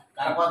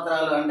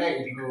 కరపత్రాలు అంటే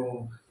ఇప్పుడు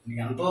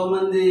ఎంతో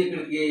మంది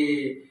ఇక్కడికి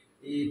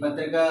ఈ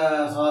పత్రికా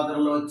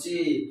సోదరులు వచ్చి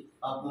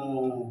పాపం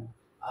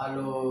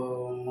వాళ్ళు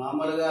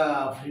మామూలుగా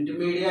ప్రింట్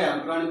మీడియా,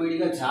 ఎలక్ట్రానిక్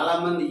మీడియా చాలా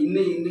మంది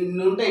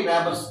ఇన్ని ఉంటాయి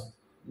పేపర్స్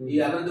ఈ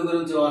అభివృద్ధి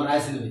గురించి వాళ్ళు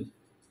రాసినవి.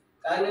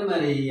 కానీ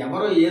మరి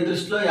ఎవరి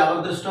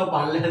దృష్టిలో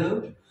పడలేదు.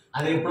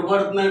 అది ఎప్పుడు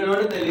పడుతున్నట్టు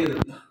కూడా తెలియదు.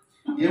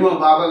 ఏమో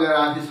బాబా గారి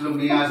ఆశీస్సులు,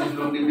 మీ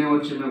ఆశీస్సులు మేము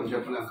వచ్చి మేము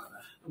చెప్పలేం.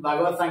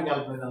 భగవత్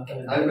సంకల్పం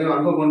అది మేము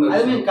అనుకోకుండా,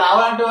 అది మీకు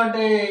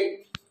కావాలంటే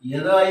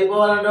ఏదో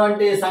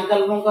అయిపోవాలంటే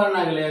సంకల్పం కూడా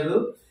నాకు లేదు.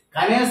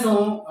 కనీసం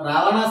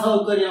రవాణా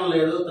సౌకర్యం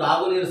లేదు,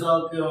 త్రాగునీరు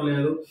సౌకర్యం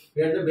లేదు.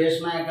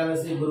 భీష్మ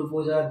ఏకాదశి, గురు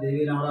పూజ,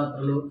 దేవీ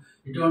నవరాత్రులు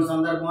ఇటువంటి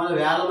సందర్భంలో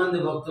వేల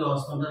మంది భక్తులు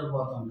వస్తుంటారు,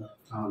 పోతుంటారు.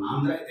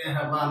 ఆంధ్ర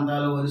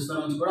ప్రాంతాలు, ఒరిస్సా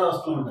నుంచి కూడా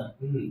వస్తూ ఉంటారు.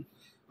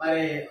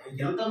 మరి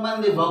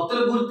ఎంతమంది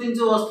భక్తులు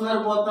గుర్తించి వస్తున్నారు,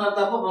 పోతున్నారు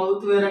తప్ప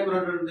ప్రభుత్వం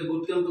రకమైనటువంటి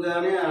గుర్తింపు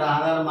కానీ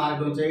ఆధార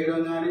మార్గం చేయడం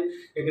కానీ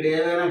ఇక్కడ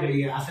ఏవైనా అక్కడ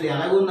అసలు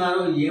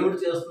ఎలాగున్నారు, ఏమిటి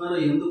చేస్తున్నారు,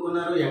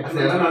 ఎందుకున్నారు,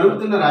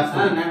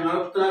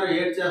 నడుపుతున్నారు,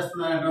 ఏడు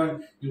చేస్తున్నారు అటువంటి.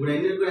 ఇప్పుడు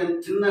ఎన్ని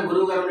చిన్న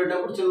గురువు గారు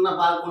ఉండేటప్పుడు చిన్న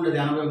పార్క్ ఉండేది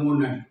 83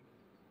 నాటి.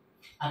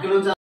 అక్కడ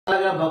నుంచి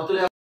భక్తుల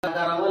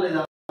సహకారమో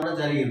లేదా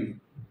జరిగింది.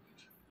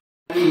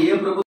 కానీ ఏ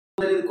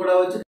ప్రభుత్వం కూడా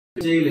వచ్చి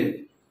చేయలేదు.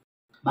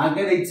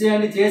 మాకైతే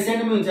ఇచ్చేయండి,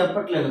 చేసేయండి మేము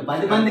చెప్పట్లేదు.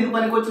 10 మందికి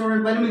పనికి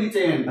వచ్చినటువంటి పని మీకు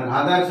ఇచ్చేయండి.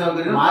 ఆధార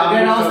సౌకర్యం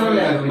మాకేం అవసరం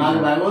లేదు. మాకు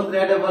భగవంతుడు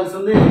రేట్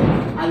ఇవ్వాల్సింది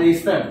అది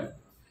ఇస్తాడు.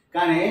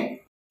 కానీ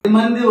 10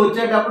 మంది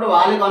వచ్చేటప్పుడు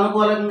వాళ్ళకి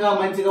అనుకూలంగా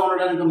మంచిగా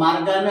ఉండడానికి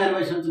మార్గాన్ని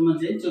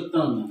అన్వేషించమని చెప్తా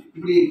ఉన్నాను.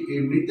 ఇప్పుడు ఈ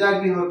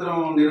నిత్యాగ్నిహోత్రం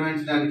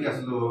నిర్వహించడానికి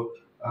అసలు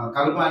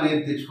కలప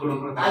అనేది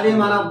తెచ్చుకోవడం, అది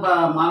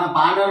మన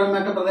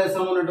పాండవులమెట్ట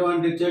ప్రదేశంలో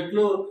ఉన్నటువంటి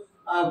చెట్లు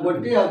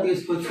కొట్టి అవి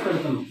తీసుకొచ్చి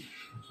పెడుతున్నాం.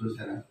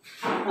 చూసారా,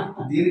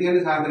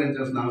 దీనికైనా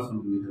సహకరించాల్సిన అవసరం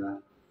ఉంది కదా.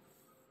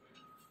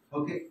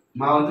 ఓకే,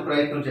 మా వంతు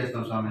ప్రయత్నం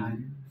చేస్తాం స్వామి,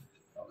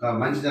 ఒక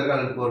మంచి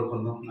జరగాలని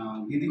కోరుకుందాం.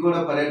 ఇది కూడా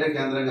పర్యాటక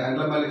కేంద్రంగా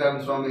ఎండ్ల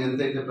మల్లికార్జున స్వామి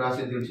ఎంతైతే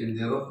ప్రాసిద్ధ్యం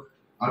చెందారో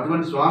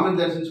అటువంటి స్వామిని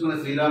దర్శించుకున్న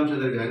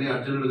శ్రీరామచంద్రుడు కానీ,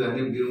 అర్జునుడు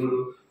కానీ, భీముడు,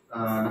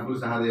 నకుల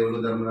సహదేవులు,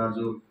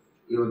 ధర్మరాజు,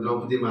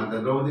 ద్రౌపది మాత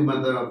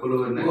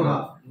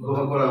గుహ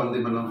కూడా ఉంది,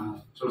 మనం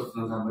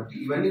చూస్తున్నాం. కాబట్టి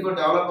ఇవన్నీ కూడా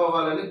డెవలప్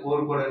అవ్వాలని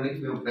కోరుకోవడానికి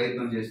మేము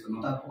ప్రయత్నం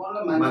చేస్తున్నాం.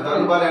 మా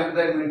తల్లిబాల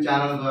ఎంటర్టైన్మెంట్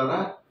ఛానల్ ద్వారా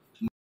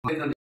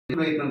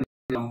ప్రయత్నం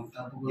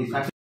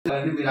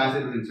మీరు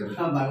ఆశీర్వదించారు.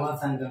 భగవత్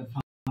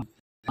సంకల్పం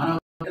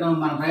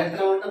మన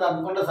ప్రయత్నం ఉంటే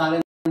తప్పకుండా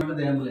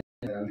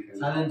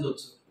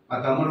సాధించవచ్చు. మా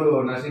తమ్ముడు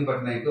నరసింహ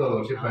పట్నాయక్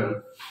చెప్పాడు,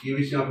 ఈ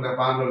విషయం అక్కడ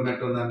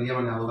పాండవులమెట్ట ఉందని,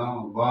 ఏమైనా వెళ్దాం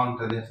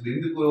బాగుంటది, అసలు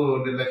ఎందుకు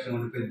నిర్లక్ష్యం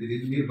ఉండిపోయింది,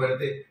 ఇది మీరు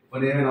పడితే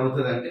కొన్ని ఏమైనా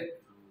అవుతుంది అంటే,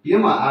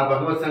 ఏమో ఆ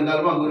భగవత్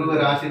సంకల్పం, గురువు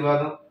గారి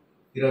ఆశీర్వాదం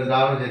ఈరోజు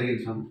రావడం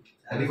జరిగింది.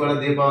 అది కూడా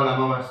దీపావళి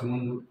అమావాస్య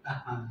ముందు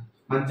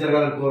మంచి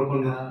జరగాలని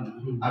కోరుకున్నాం.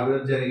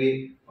 అభివృద్ధి జరిగి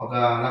ఒక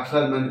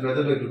లక్షలాది మంది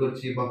ప్రజలు ఇక్కడికి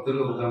వచ్చి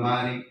భక్తులు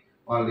మారి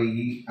వాళ్ళు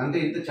అంటే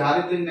ఇంత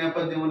చారిత్రక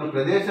నేపథ్యం ఉన్న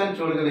ప్రదేశాన్ని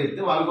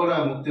చూడగలిగితే వాళ్ళు కూడా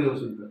ముక్తి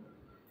వస్తుంటారు.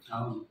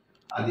 అవును,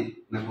 అది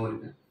నా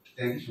కోరిక.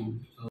 Thank you so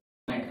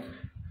much.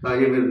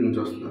 బాగా మీరు నుంచి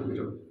వస్తున్నారు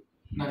మీరు?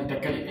 నాకు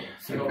టెక్కలి,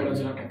 శ్రీకాకుళం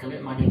జిల్లా టెక్కలి.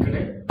 మాకు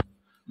ఇక్కడే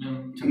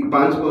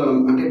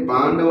అంటే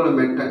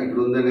పాండవులమెట్ట ఇక్కడ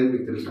ఉందనేది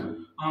మీకు తెలుసా?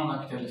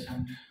 నాకు తెలుసు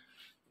అండి.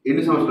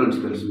 ఎన్ని సంవత్సరాల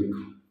నుంచి తెలుసు మీకు?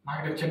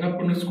 నాకు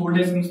చిన్నప్పటి నుంచి స్కూల్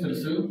డేస్ నుంచి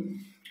తెలుసు.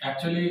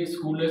 యాక్చువల్లీ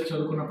స్కూల్ డేస్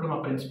చదువుకున్నప్పుడు మా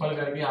ప్రిన్సిపాల్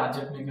గారికి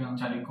ఆధ్యాత్మికం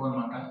చాలా ఎక్కువ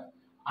అనమాట.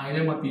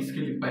 ఆయనే మాకు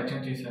తీసుకెళ్ళి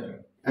పరిచయం చేశారు.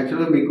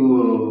 యాక్చువల్గా మీకు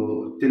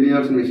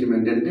తెలియాల్సిన విషయం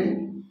ఏంటంటే,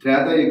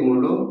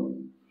 త్రేతాయుగంలో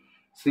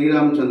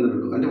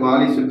శ్రీరామచంద్రుడు అంటే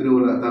వాలి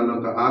సుగ్రీవుల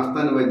తాలూకా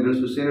ఆస్థాన వైద్యుడు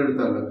సుసేనుడి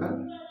తాలూకా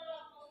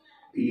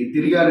ఈ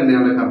తిరిగారి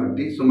నేల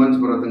కాబట్టి సుమంచ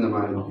పర్వతంగా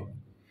మారింది.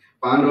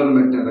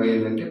 పాండవులమెట్ట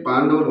ఏంటంటే,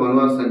 పాండవులు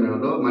వనవాస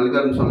సమయంలో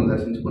మల్లికార్జున స్వామిని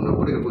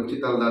దర్శించుకున్నప్పుడు ఇక్కడికి వచ్చి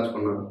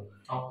తలదాచుకున్నారు.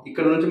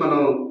 ఇక్కడ నుంచి మనం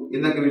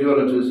ఇందాక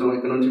విజువల్లో చూసాం,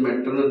 ఇక్కడ నుంచి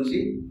మెట్ట నుంచి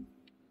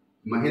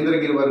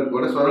మహేంద్రగిరి వరకు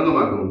కూడా సొరంగ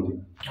మార్గం ఉంది.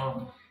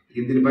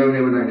 దీనిపై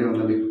ఏమైనా ఐడియా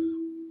ఉందా మీకు?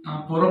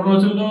 పూర్వ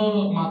రోజుల్లో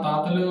మా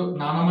తాతలు,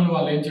 నానమ్మలు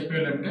వాళ్ళు ఏం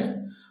చెప్పేవాళ్ళంటే,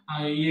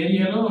 ఈ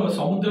ఏరియాలో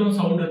సముద్రం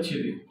సౌండ్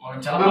వచ్చేది.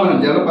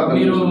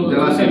 మీరు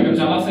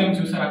జలాశయం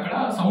చూసారు, అక్కడ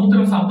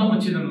సముద్రం శబ్దం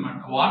వచ్చేది అనమాట.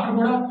 వాటర్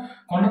కూడా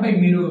కొండపై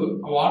మీరు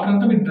వాటర్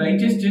అంతా మీరు డ్రై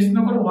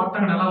చేసినా కూడా వాటర్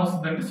అక్కడ ఎలా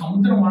వస్తుంది అంటే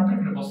సముద్రం వాటర్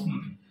ఇక్కడికి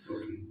వస్తుంది.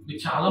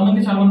 చాలా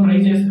మంది ట్రై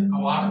చేస్తారు, ఆ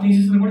వాటర్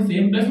తీసేసిన కూడా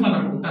సేమ్ ప్లేస్ మళ్ళీ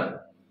అక్కడ ఉంటారు.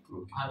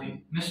 అది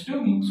నెక్స్ట్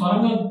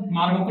సొరంగ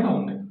మార్గం కూడా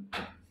ఉంది.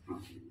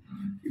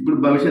 ఇప్పుడు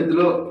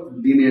భవిష్యత్తులో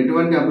దీన్ని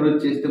ఎటువంటి అభివృద్ధి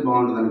చేస్తే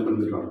బాగుంటుంది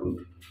అనుకుంటున్నారు?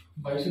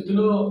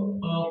 భవిష్యత్తులో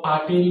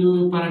పార్టీలు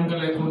పరంగా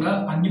లేకుండా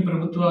అన్ని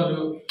ప్రభుత్వాలు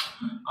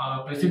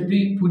ప్రసిద్ధి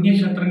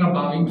పుణ్యక్షేత్రంగా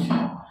భావించి,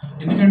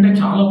 ఎందుకంటే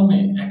చాలా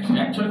ఉన్నాయి.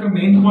 యాక్చువల్గా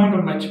మెయిన్ పాయింట్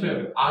ఒకటి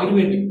మర్చిపోయారు,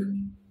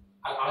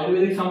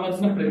 ఆయుర్వేదిక్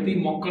సంబంధించిన ప్రతి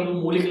మొక్కలు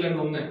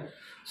మూలికలన్నీ ఉన్నాయి.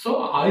 సో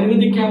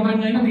ఆయుర్వేదిక్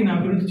కేంద్రంగా అయినా దీన్ని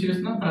అభివృద్ధి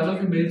చేసిన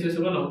ప్రజలకు మేలు చేసే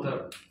వాళ్ళు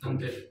అవుతారు,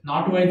 అంతే.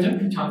 నాటు వైద్యం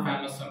చాలా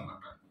ఫేమస్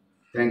అనమాట.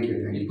 Thank you.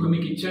 ఇప్పుడు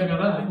మీకు ఇచ్చారు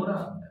కదా, అది కూడా.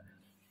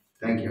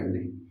 థ్యాంక్ యూ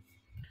అండి.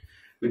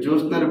 మీరు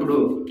చూస్తున్నారు, ఇప్పుడు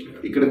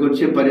ఇక్కడికి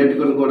వచ్చే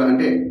పర్యాటకులు కూడా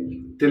అంటే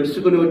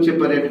తెలుసుకుని వచ్చే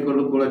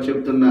పర్యాటకులు కూడా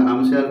చెప్తున్న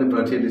అంశాలను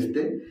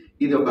పరిశీలిస్తే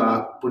ఇది ఒక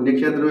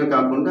పుణ్యక్షేత్రమే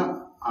కాకుండా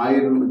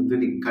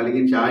ఆయుర్వేదిని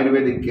కలిగించే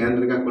ఆయుర్వేదిక్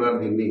కేంద్రంగా కూడా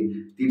దీన్ని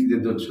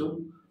తీర్చిదిద్దవచ్చు.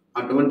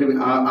 అటువంటి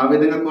ఆ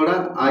విధంగా కూడా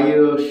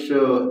ఆయుష్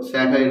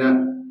శాఖ అయినా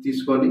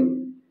తీసుకొని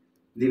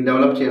దీన్ని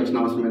డెవలప్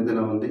చేయాల్సిన అవసరం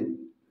ఎంతైనా ఉంది.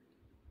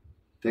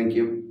 Thank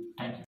you.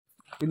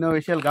 ఎన్నో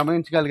విషయాలు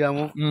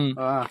గమనించగలిగాము.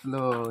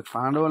 అసలు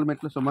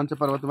పాండవులమెట్ల సుమంచ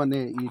పర్వతం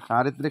అనే ఈ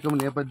చారిత్రక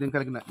నేపథ్యం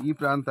కలిగిన ఈ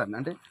ప్రాంతాన్ని,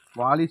 అంటే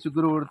వాలి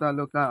సుగ్రీవుడి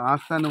తాలూకా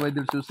ఆస్థాన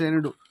వైద్యుడు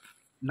సుసేనుడు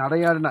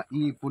నడయాడిన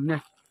ఈ పుణ్య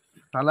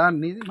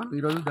స్థలాన్ని మనం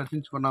ఈరోజు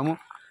దర్శించుకున్నాము.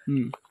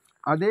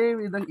 అదే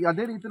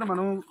రీతిలో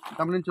మనం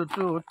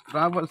గమనించవచ్చు.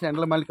 రావలసి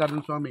ఎండ్ల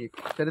మల్లికార్జున స్వామి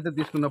చరిత్ర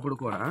తీసుకున్నప్పుడు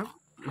కూడా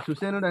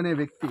సుసేనుడు అనే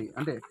వ్యక్తి,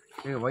 అంటే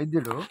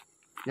వైద్యుడు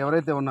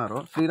ఎవరైతే ఉన్నారో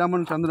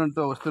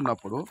శ్రీరామచంద్రునితో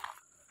వస్తున్నప్పుడు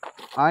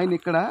ఆయన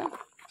ఇక్కడ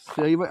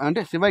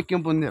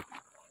శివైక్యం పొందారు.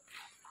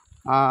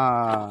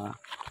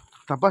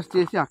 తపస్సు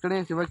చేసి అక్కడే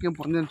శివైక్యం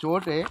పొందిన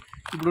చోటే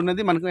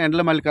ఇప్పుడున్నది మనకు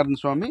ఎండ్ల మల్లికార్జున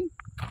స్వామి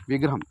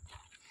విగ్రహం.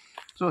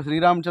 సో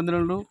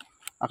శ్రీరామచంద్రుడు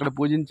అక్కడ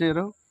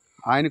పూజించారు.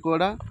 ఆయన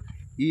కూడా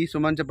ఈ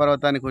సుమంచ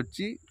పర్వతానికి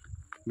వచ్చి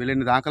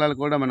వెళ్ళిన దాఖలాలు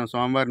కూడా మనం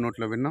స్వామివారి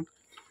నోట్లో విన్నాం.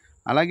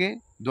 అలాగే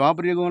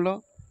ద్వాపర యుగంలో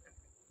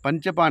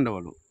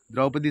పంచపాండవులు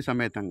ద్రౌపది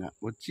సమేతంగా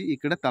వచ్చి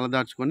ఇక్కడ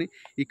తలదాచుకొని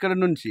ఇక్కడ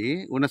నుంచి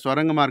ఉన్న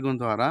సొరంగ మార్గం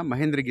ద్వారా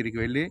మహేంద్రగిరికి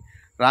వెళ్ళి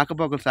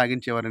రాకపోకలు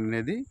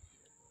సాగించేవారనేది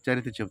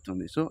చరిత్ర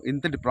చెబుతుంది. సో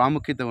ఇంతటి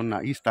ప్రాముఖ్యత ఉన్న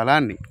ఈ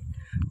స్థలాన్ని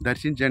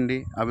దర్శించండి,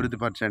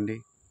 అభివృద్ధిపరచండి.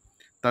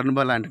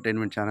 తరుణబాల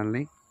ఎంటర్టైన్మెంట్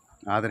ఛానల్ని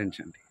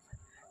ఆదరించండి.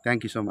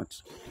 Thank you so much.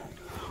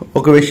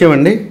 ఒక విషయం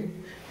అండి,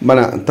 మన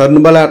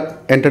తరుణబాల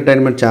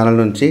ఎంటర్టైన్మెంట్ ఛానల్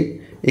నుంచి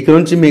ఇక్కడ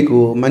నుంచి మీకు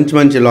మంచి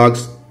మంచి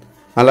వ్లాగ్స్,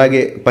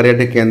 అలాగే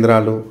పర్యాటక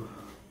కేంద్రాలు,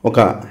 ఒక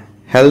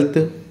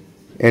హెల్త్,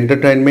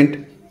 ఎంటర్టైన్మెంట్,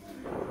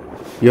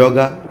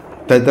 యోగా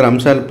తదితర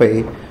అంశాలపై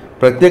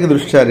ప్రత్యేక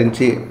దృష్టి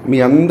సారించి మీ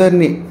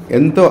అందరినీ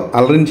ఎంతో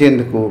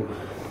అలరించేందుకు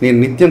నేను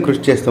నిత్యం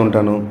కృషి చేస్తూ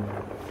ఉంటాను.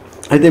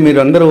 అయితే మీరు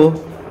అందరూ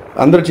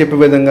చెప్పే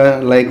విధంగా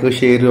లైక్,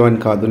 షేర్ అని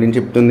కాదు. నేను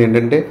చెప్తుంది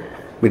ఏంటంటే,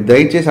 మీరు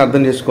దయచేసి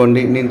అర్థం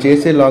చేసుకోండి. నేను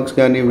చేసే వ్లాగ్స్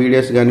కానీ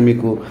వీడియోస్ కానీ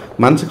మీకు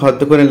మనసుకు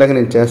హత్తుకునేలాగా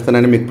నేను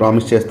చేస్తానని మీకు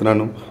ప్రామిస్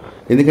చేస్తున్నాను.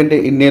 ఎందుకంటే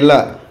ఇన్నేళ్ళ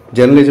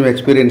జర్నలిజం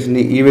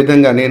ఎక్స్పీరియన్స్ని ఈ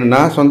విధంగా నేను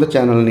నా సొంత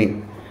ఛానల్ని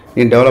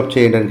నేను డెవలప్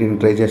చేయడానికి నేను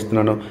ట్రై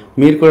చేస్తున్నాను.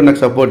 మీరు కూడా నాకు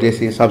సపోర్ట్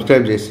చేసి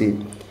సబ్స్క్రైబ్ చేసి,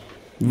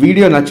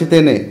 వీడియో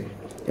నచ్చితేనే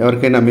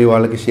ఎవరికైనా మీ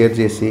వాళ్ళకి షేర్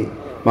చేసి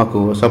మాకు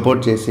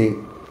సపోర్ట్ చేసి,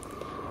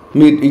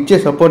 మీరు ఇచ్చే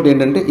సపోర్ట్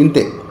ఏంటంటే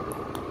ఇంతే,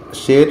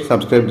 షేర్,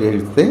 సబ్స్క్రైబ్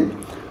చేస్తే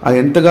అది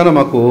ఎంతగానో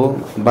మాకు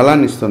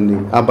బలాన్ని ఇస్తుంది.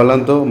 ఆ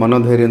బలంతో,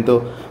 మనోధైర్యంతో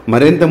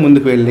మరింత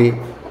ముందుకు వెళ్ళి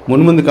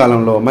మున్ముందు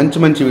కాలంలో మంచి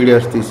మంచి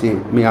వీడియోస్ తీసి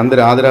మీ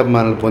అందరి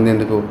ఆదరాభిమానాలు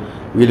పొందేందుకు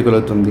వీలు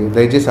కలుగుతుంది.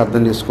 దయచేసి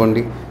అర్థం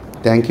చేసుకోండి.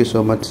 Thank you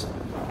so much.